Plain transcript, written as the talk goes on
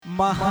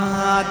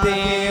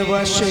महादेव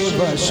शिव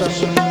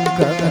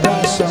शंकर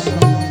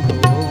शंभो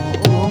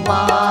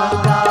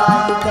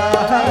उमाकांत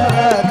हर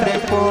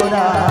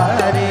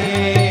त्रिपुरारी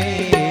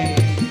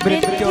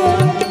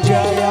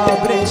मृत्युंजय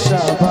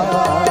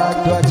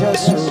वृषभध्वज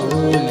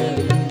शूल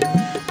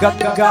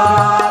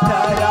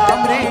गंगाधर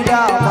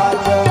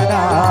मृगमदनारे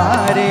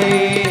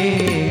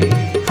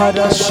हर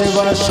शिव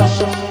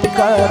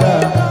शंकर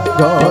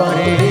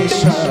गौरीश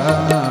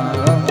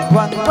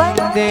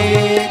वंदे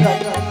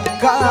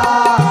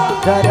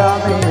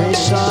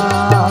गंगाधरमेश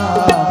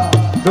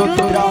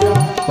रुद्र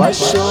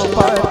पशुपतिमीशान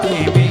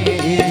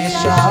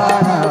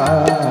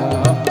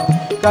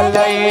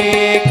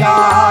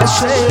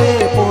कलैकाशे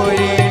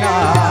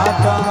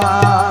पुरीनाथ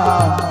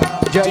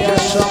जय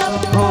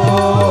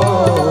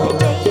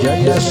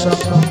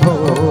शंभो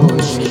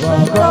शिव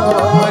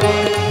गौरी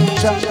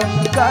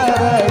शंकर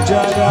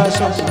जय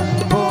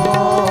शंभो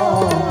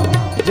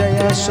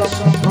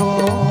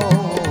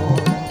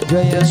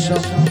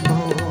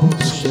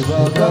शिव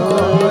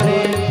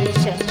गौरी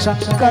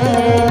शंकर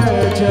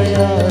जय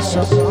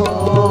शंभो।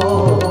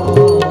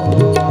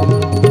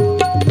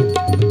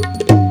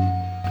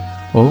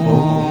 ओम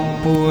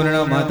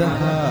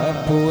पूर्णमदः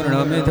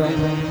पूर्णमिदं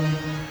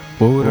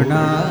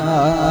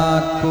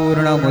पूर्णात्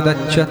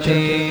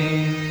पूर्णमुदच्यते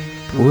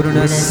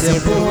पूर्णस्य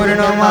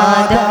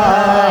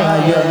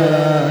पूर्णमादाय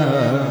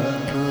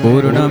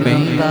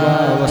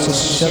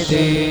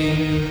पूर्णमेवावशिष्यते।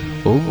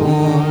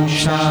 ओम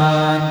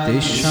शांति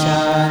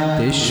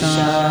शांति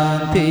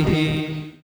शांति।